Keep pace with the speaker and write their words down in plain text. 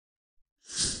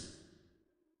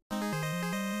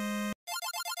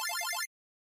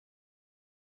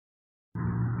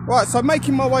Right, so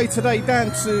making my way today down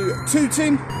to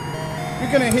Tooting.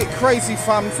 We're going to hit Crazy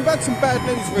Thumbs. We've had some bad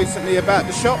news recently about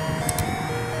the shop.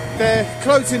 They're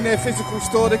closing their physical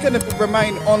store. They're going to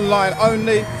remain online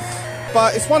only.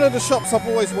 But it's one of the shops I've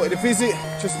always wanted to visit.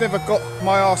 Just never got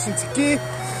my arse into gear.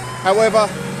 However,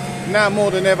 now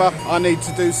more than ever, I need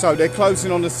to do so. They're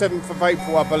closing on the 7th of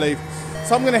April, I believe.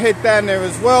 So I'm going to head down there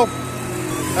as well.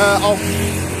 I'll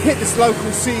hit this local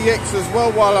CEX as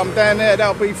well while I'm down there.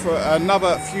 That'll be for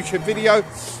another future video.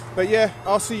 But yeah,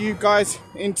 I'll see you guys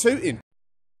in Tooting.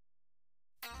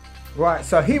 Right,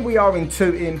 so here we are in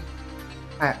Tooting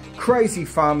at Crazy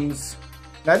Thumbs.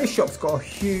 Now this shop's got a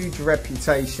huge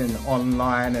reputation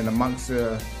online and amongst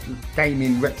the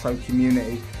gaming retro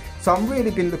community. So I've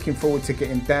really been looking forward to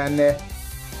getting down there.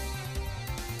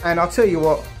 And I'll tell you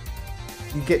what,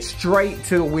 you get straight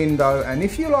to a window, and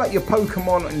if you like your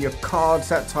Pokemon and your cards,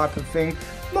 that type of thing,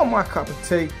 not my cup of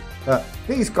tea, but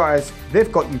these guys,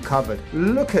 they've got you covered.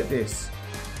 Look at this.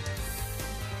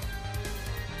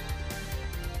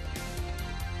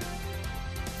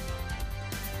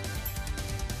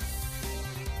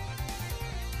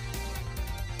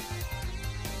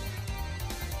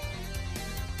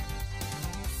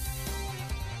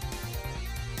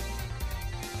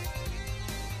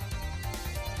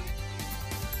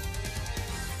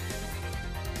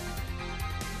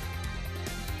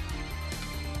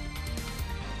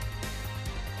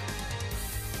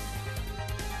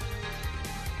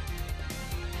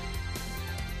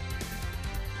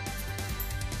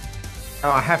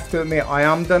 I have to admit, I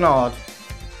denied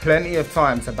plenty of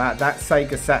times about that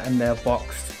Sega Saturn there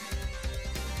boxed.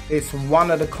 It's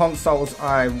one of the consoles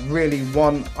I really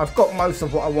want. I've got most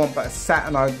of what I want, but a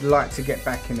Saturn I'd like to get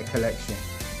back in the collection.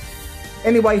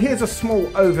 Anyway, here's a small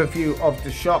overview of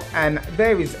the shop, and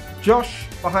there is Josh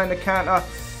behind the counter.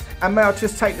 And may I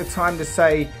just take the time to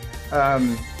say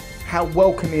how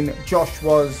welcoming Josh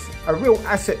was. A real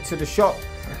asset to the shop.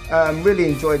 Really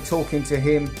enjoyed talking to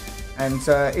him. And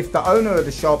if the owner of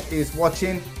the shop is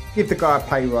watching, give the guy a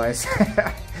pay rise.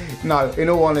 No, in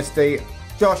all honesty,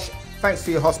 Josh, thanks for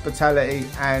your hospitality.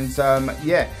 And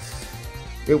yeah,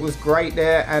 it was great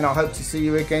there, and I hope to see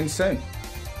you again soon.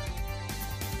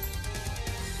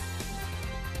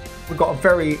 We've got a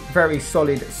very, very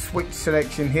solid Switch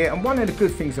selection here. And one of the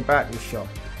good things about this shop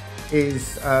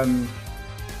is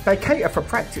they cater for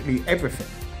practically everything.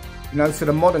 You know, so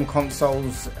the modern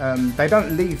consoles, they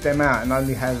don't leave them out and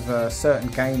only have certain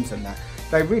games and that.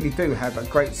 They really do have a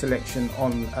great selection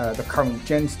on the current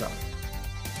gen stuff.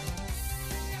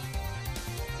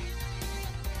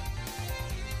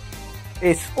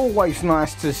 It's always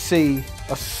nice to see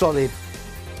a solid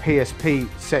PSP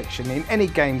section in any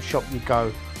game shop you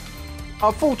go.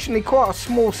 Unfortunately, quite a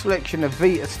small selection of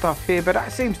Vita stuff here, but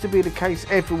that seems to be the case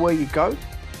everywhere you go.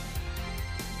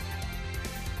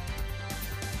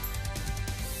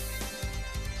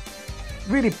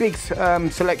 Really big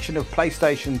selection of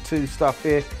PlayStation 2 stuff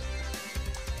here,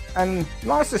 and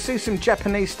nice to see some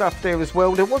Japanese stuff there as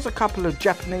well. There was a couple of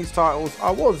Japanese titles I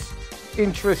was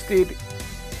interested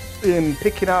in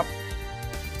picking up,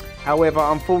 however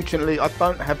unfortunately I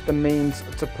don't have the means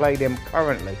to play them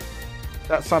currently.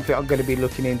 That's something I'm going to be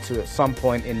looking into at some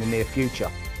point in the near future.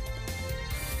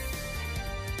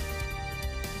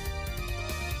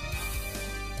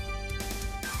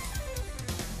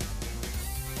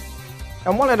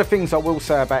 And one of the things I will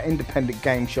say about independent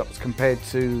game shops compared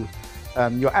to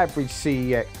your average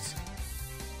CEX,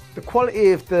 the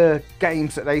quality of the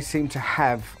games that they seem to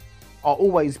have are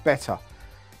always better.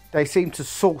 They seem to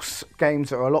source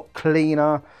games that are a lot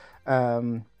cleaner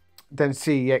than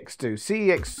CEX do.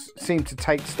 CEX seem to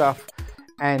take stuff,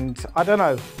 and I don't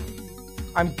know,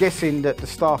 I'm guessing that the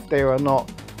staff there are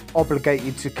not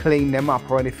obligated to clean them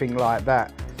up or anything like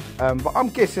that. But I'm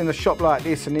guessing a shop like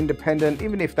this, an independent,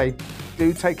 even if they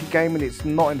do take a game and it's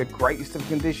not in the greatest of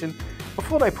condition,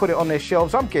 before they put it on their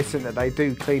shelves, I'm guessing that they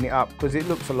do clean it up because it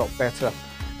looks a lot better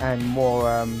and more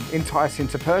enticing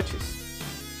to purchase.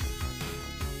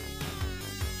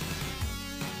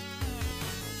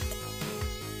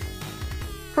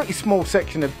 Pretty small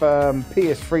section of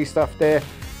PS3 stuff there.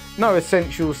 No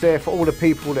essentials there for all the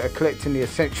people that are collecting the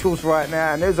essentials right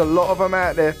now, and there's a lot of them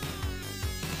out there.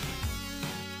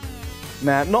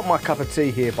 Now, not my cup of tea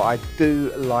here, but I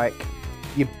do like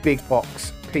your big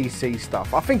box PC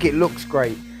stuff. I think it looks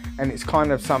great, and it's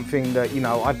kind of something that, you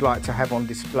know, I'd like to have on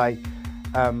display.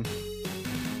 But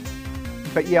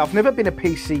yeah, I've never been a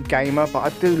PC gamer, but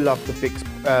I do love the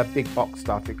big box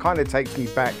stuff. It kind of takes me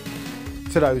back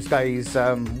to those days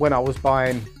when I was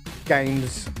buying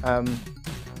games on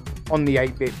the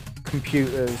 8-bit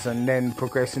computers and then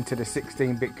progressing to the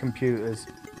 16-bit computers.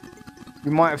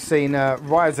 You might have seen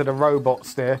Rise of the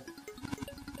Robots there.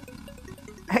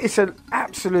 It's an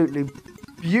absolutely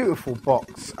beautiful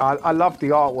box. I love the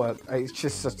artwork. It's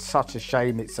just such a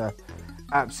shame it's a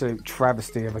absolute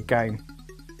travesty of a game.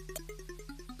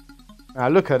 Now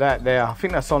look at that there. I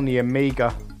think that's on the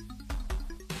Amiga.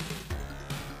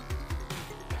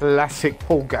 Classic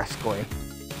Paul Gascoigne.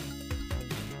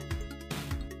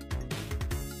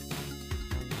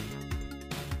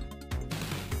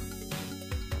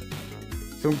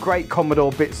 Some great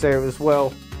Commodore bits there as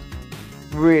well.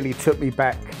 Really took me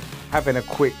back having a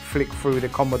quick flick through the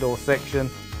Commodore section.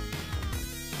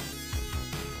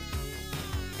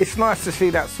 It's nice to see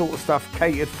that sort of stuff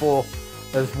catered for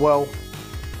as well.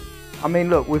 I mean,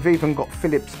 look, we've even got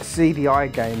Philips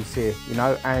CDI games here, you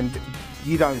know, and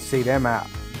you don't see them out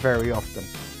very often.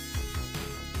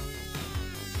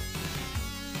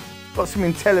 Got some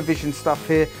Intellivision stuff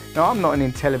here. Now, I'm not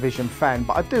an Intellivision fan,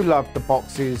 but I do love the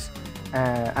boxes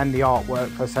and the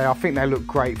artwork, per se. I think they look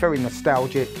great, very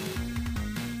nostalgic.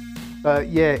 But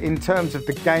yeah, in terms of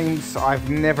the games, I've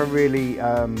never really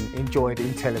enjoyed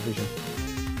Intellivision.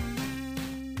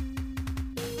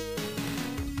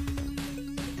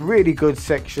 Really good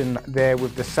section there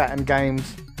with the Saturn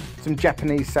games, some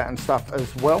Japanese Saturn stuff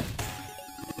as well.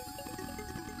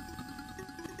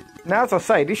 Now, as I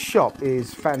say, this shop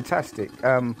is fantastic.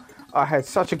 I had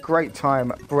such a great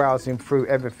time browsing through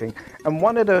everything. And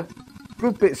one of the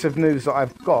good bits of news that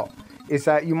I've got is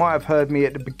that you might have heard me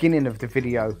at the beginning of the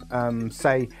video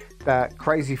say that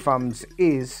Crazy Thumbs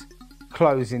is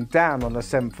closing down on the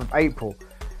 7th of April.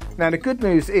 Now, the good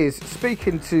news is,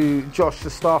 speaking to Josh,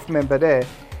 the staff member there,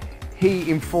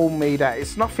 he informed me that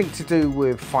it's nothing to do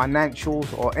with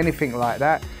financials or anything like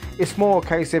that. It's more a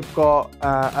case they've got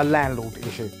a landlord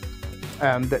issue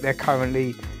that they're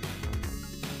currently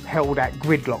held at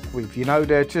gridlock with. You know,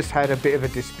 they've just had a bit of a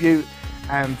dispute,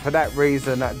 and for that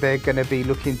reason they're going to be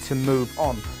looking to move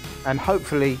on and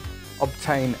hopefully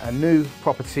obtain a new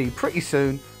property pretty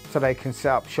soon so they can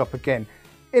set up shop again.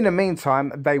 In the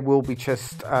meantime, they will be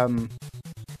just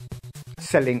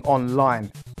selling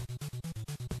online.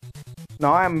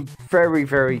 Now, I am very,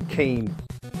 very keen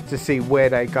to see where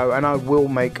they go, and I will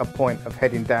make a point of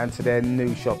heading down to their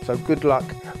new shop. So good luck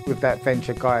with that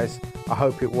venture, guys. I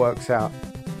hope it works out.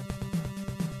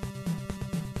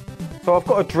 So I've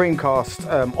got a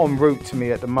Dreamcast en route to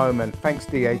me at the moment. Thanks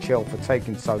DHL for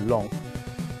taking so long.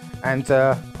 And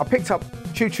I picked up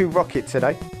Choo Choo Rocket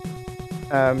today,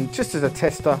 just as a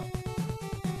tester,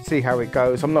 see how it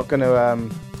goes. I'm not going to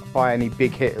buy any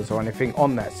big hitters or anything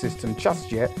on that system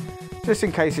just yet, just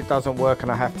in case it doesn't work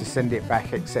and I have to send it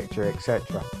back, etc,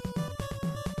 etc.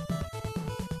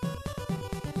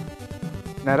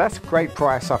 Now, that's a great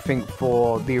price, I think,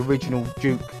 for the original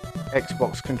Duke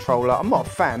Xbox controller. I'm not a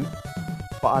fan,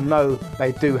 but I know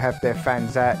they do have their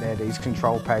fans out there, these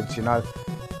control pads, you know,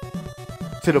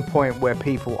 to the point where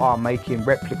people are making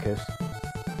replicas.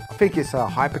 I think it's a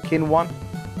Hyperkin one.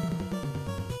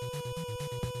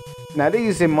 Now,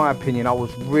 these, in my opinion, I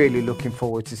was really looking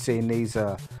forward to seeing these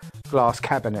glass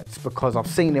cabinets, because I've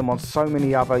seen them on so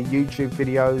many other YouTube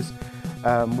videos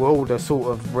where all the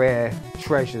sort of rare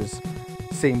treasures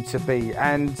seem to be,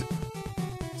 and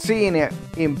seeing it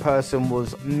in person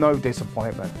was no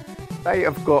disappointment. They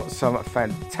have got some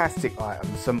fantastic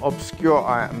items, some obscure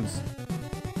items,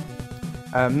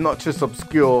 not just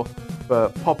obscure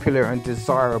but popular and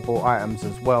desirable items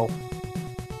as well.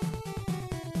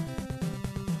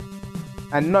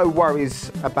 And no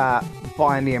worries about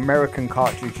buying the American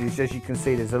cartridges. As you can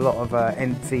see, there's a lot of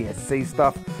NTSC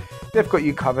stuff. They've got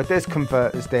you covered. There's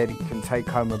converters there that you can take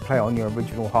home and play on your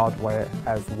original hardware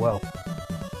as well.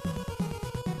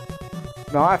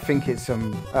 Now, I think it's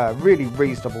some really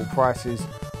reasonable prices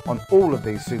on all of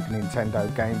these Super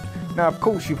Nintendo games. Now, of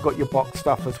course, you've got your box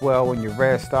stuff as well and your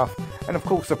rare stuff. And of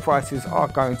course, the prices are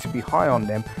going to be high on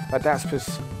them, but that's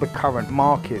just the current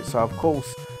market. So, of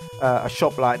course, a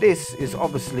shop like this is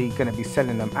obviously going to be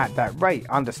selling them at that rate,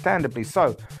 understandably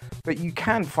so. But you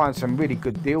can find some really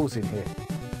good deals in here.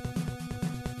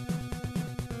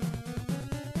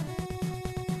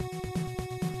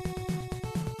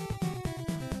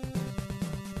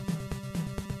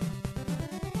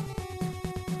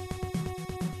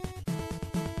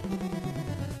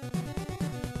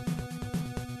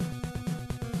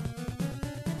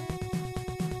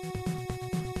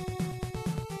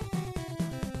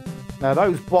 Now,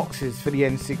 those boxes for the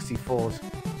N64s,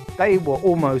 they were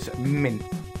almost mint.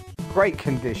 Great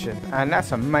condition, and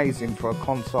that's amazing for a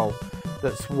console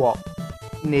that's, what,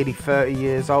 nearly 30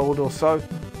 years old or so.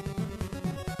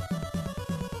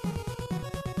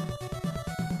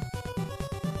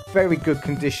 Very good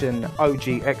condition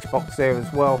OG Xbox there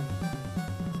as well.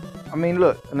 I mean,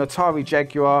 look, an Atari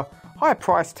Jaguar, high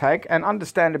price tag, and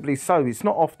understandably so. It's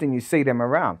not often you see them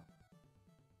around.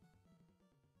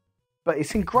 But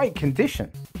it's in great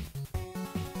condition.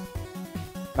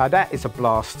 Now that is a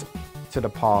blast to the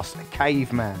past.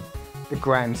 Caveman, the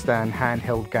grandstand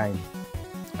handheld game.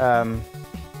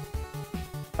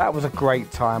 That was a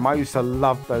great time. I used to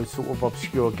love those sort of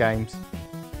obscure games.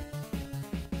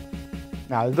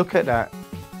 Now look at that.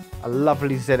 A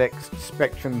lovely ZX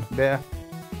Spectrum there.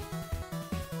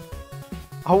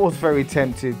 I was very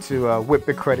tempted to whip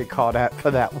the credit card out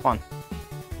for that one.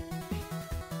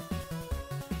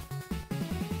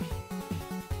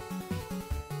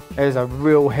 There's a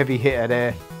real heavy hitter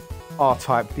there.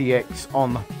 R-Type DX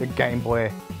on the Game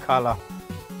Boy Color.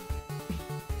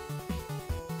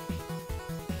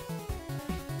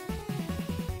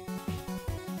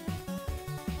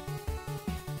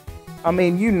 I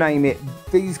mean, you name it,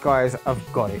 these guys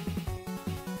have got it.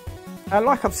 And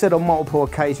like I've said on multiple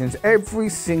occasions, every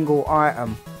single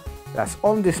item that's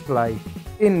on display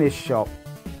in this shop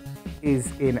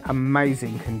is in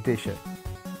amazing condition.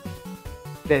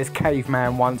 There's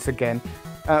Caveman once again.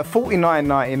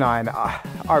 $49.99.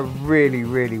 I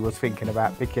really was thinking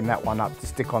about picking that one up to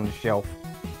stick on the shelf.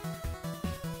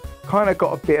 Kind of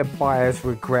got a bit of buyer's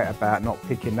regret about not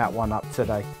picking that one up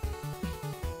today.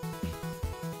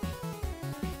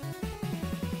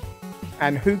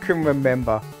 And who can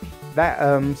remember that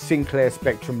Sinclair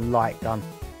Spectrum light gun?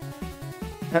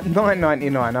 At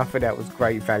 $9.99, I thought that was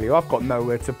great value. I've got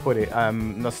nowhere to put it.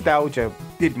 Nostalgia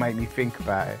did make me think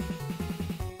about it.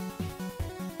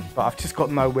 But I've just got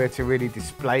nowhere to really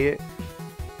display it.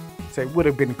 So it would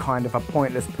have been kind of a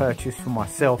pointless purchase for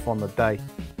myself on the day.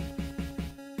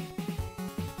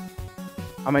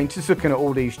 I mean, just looking at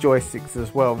all these joysticks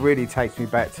as well really takes me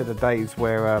back to the days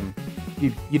where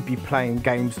you'd be playing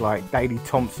games like Daley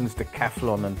Thompson's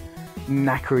Decathlon and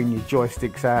knackering your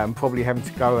joysticks out and probably having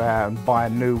to go out and buy a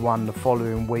new one the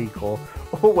following week or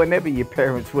whenever your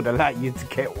parents would allow you to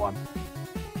get one.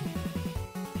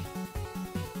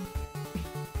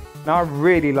 Now I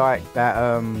really like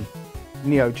that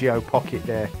Neo Geo Pocket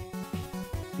there,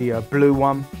 the blue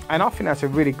one, and I think that's a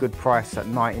really good price at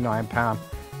 £99.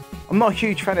 I'm not a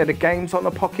huge fan of the games on the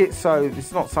Pocket, so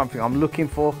it's not something I'm looking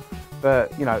for.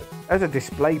 But, you know, as a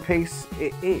display piece,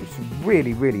 it's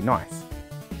really nice.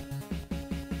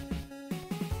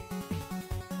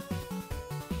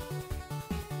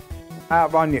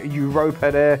 Outrun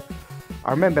Europa there.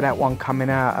 I remember that one coming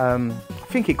out. I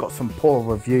think it got some poor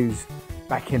reviews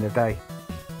back in the day.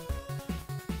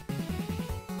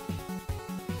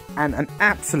 And an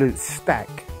absolute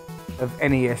stack of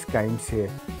NES games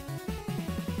here.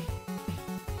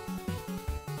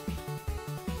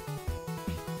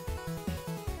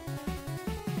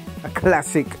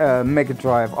 Classic Mega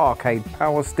Drive arcade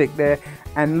power stick there,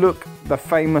 and look, the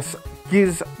famous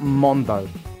Gizmondo.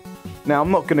 Now I'm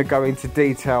not going to go into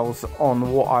details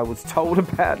on what I was told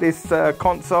about this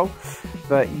console,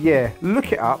 but yeah,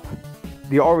 look it up,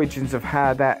 the origins of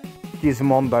how that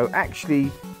Gizmondo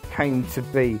actually came to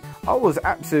be. I was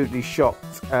absolutely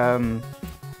shocked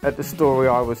at the story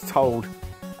I was told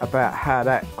about how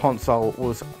that console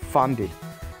was funded.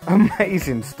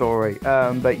 Amazing story.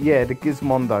 But yeah, the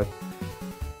Gizmondo.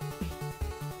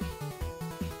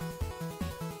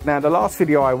 Now, the last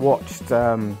video I watched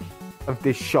of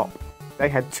this shop, they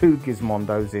had 2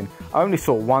 Gizmondos in. I only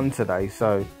saw one today,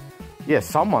 so yeah,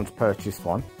 someone's purchased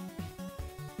one.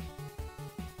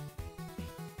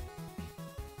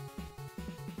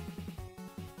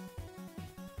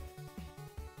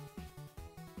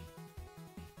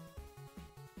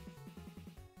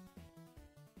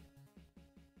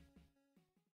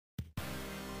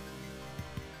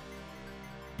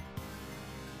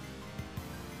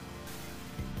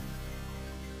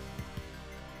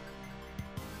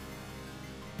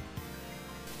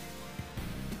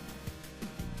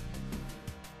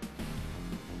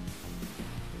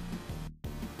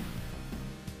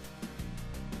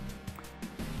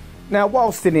 Now,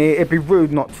 whilst in here, it'd be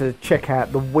rude not to check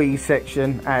out the Wii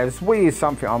section, as Wii is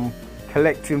something I'm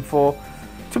collecting for.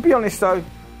 To be honest though,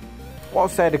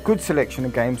 whilst they had a good selection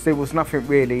of games, there was nothing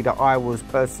really that I was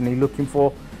personally looking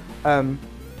for.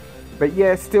 But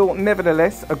yeah, still,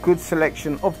 nevertheless, a good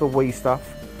selection of the Wii stuff.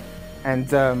 And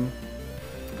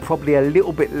probably a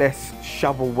little bit less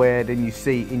shovelware than you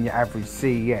see in your average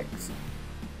CEX.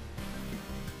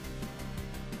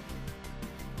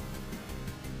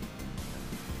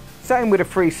 Same with a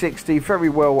 360, very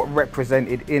well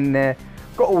represented in there.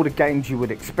 Got all the games you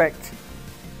would expect.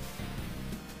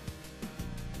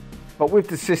 But with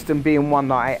the system being one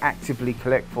that I actively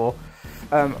collect for,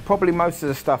 Probably most of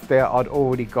the stuff there I'd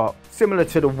already got. Similar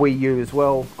to the Wii U as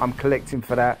well, I'm collecting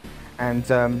for that. And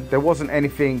there wasn't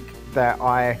anything that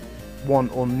I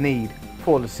want or need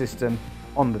for the system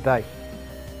on the day.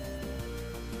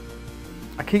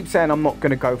 I keep saying I'm not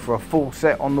going to go for a full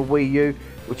set on the Wii U,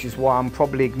 which is why I'm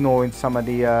probably ignoring some of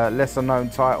the lesser known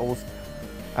titles,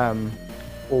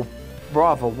 or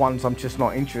rather ones I'm just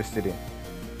not interested in.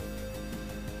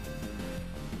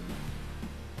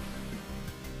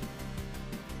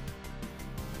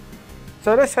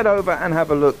 So let's head over and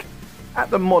have a look at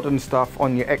the modern stuff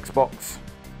on your Xbox.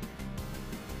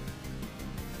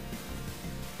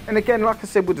 And again, like I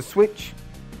said with the Switch,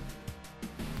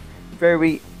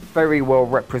 very well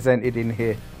represented in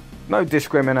here. No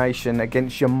discrimination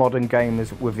against your modern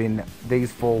gamers within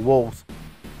these four walls.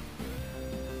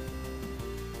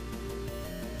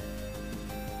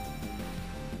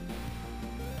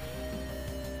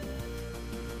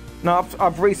 Now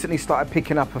I've recently started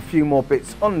picking up a few more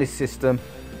bits on this system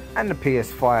and the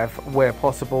PS5 where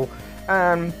possible.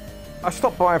 I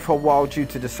stopped buying for a while due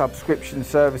to the subscription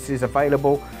services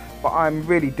available, but I'm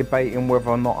really debating whether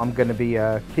or not I'm going to be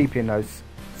keeping those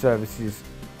services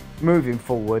moving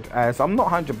forward, as I'm not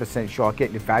 100% sure I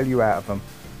get the value out of them.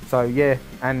 So yeah,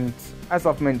 and as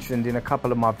I've mentioned in a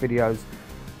couple of my videos,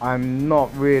 I'm not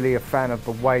really a fan of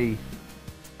the way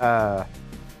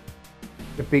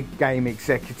the big game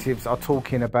executives are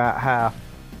talking about how,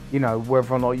 you know,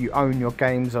 whether or not you own your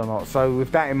games or not. So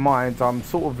with that in mind, I'm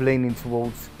sort of leaning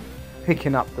towards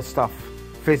picking up the stuff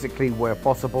physically where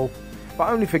possible, but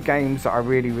only for games that I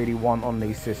really want on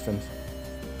these systems.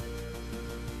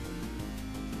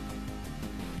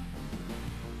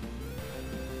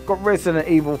 Got Resident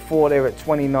Evil 4 there at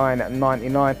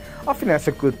 $29.99. I think that's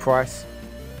a good price.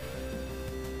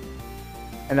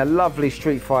 And a lovely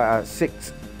Street Fighter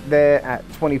 6 there at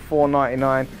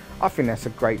 $24.99. I think that's a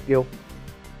great deal.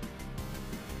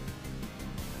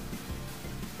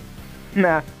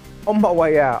 Now, on my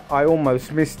way out, I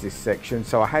almost missed this section,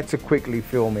 so I had to quickly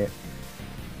film it.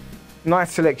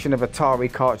 Nice selection of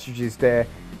Atari cartridges there,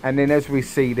 and then as we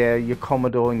see there, your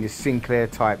Commodore and your Sinclair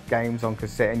type games on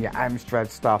cassette and your Amstrad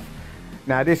stuff.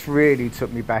 Now this really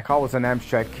took me back. I was an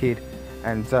Amstrad kid,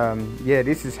 and yeah,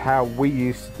 this is how we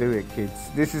used to do it, kids.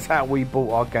 This is how we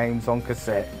bought our games on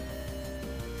cassette.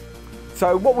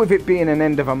 So what with it being an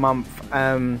end of a month,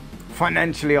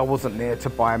 financially I wasn't there to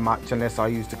buy much unless I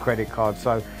used a credit card.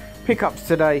 So pickups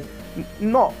today,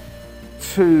 not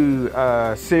too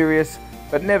serious,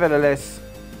 but nevertheless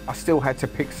I still had to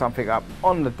pick something up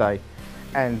on the day,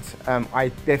 and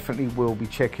I definitely will be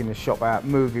checking the shop out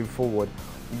moving forward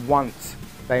once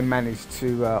they manage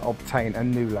to obtain a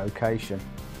new location.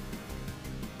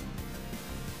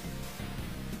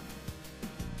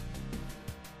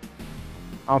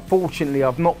 Unfortunately,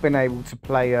 I've not been able to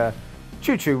play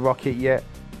Choo Choo Rocket yet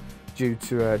due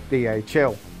to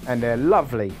DHL and their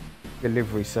lovely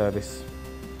delivery service.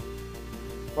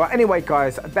 Right, anyway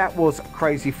guys, that was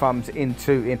Crazy Thumbs in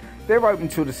Tooting. They're open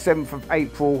till the 7th of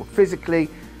April, physically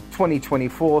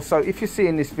 2024. So if you're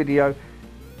seeing this video,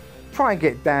 try and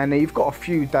get down there. You've got a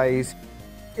few days.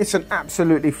 It's an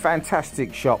absolutely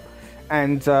fantastic shop.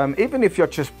 And even if you're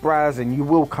just browsing, you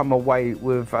will come away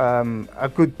with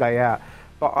a good day out.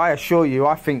 But I assure you,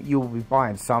 I think you'll be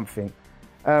buying something.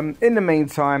 In the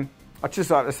meantime, I'd just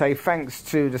like to say thanks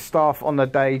to the staff on the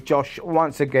day. Josh,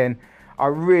 once again, I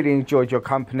really enjoyed your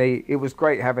company. It was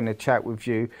great having a chat with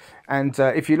you. And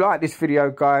if you like this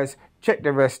video, guys, check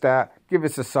the rest out. Give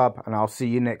us a sub, and I'll see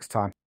you next time.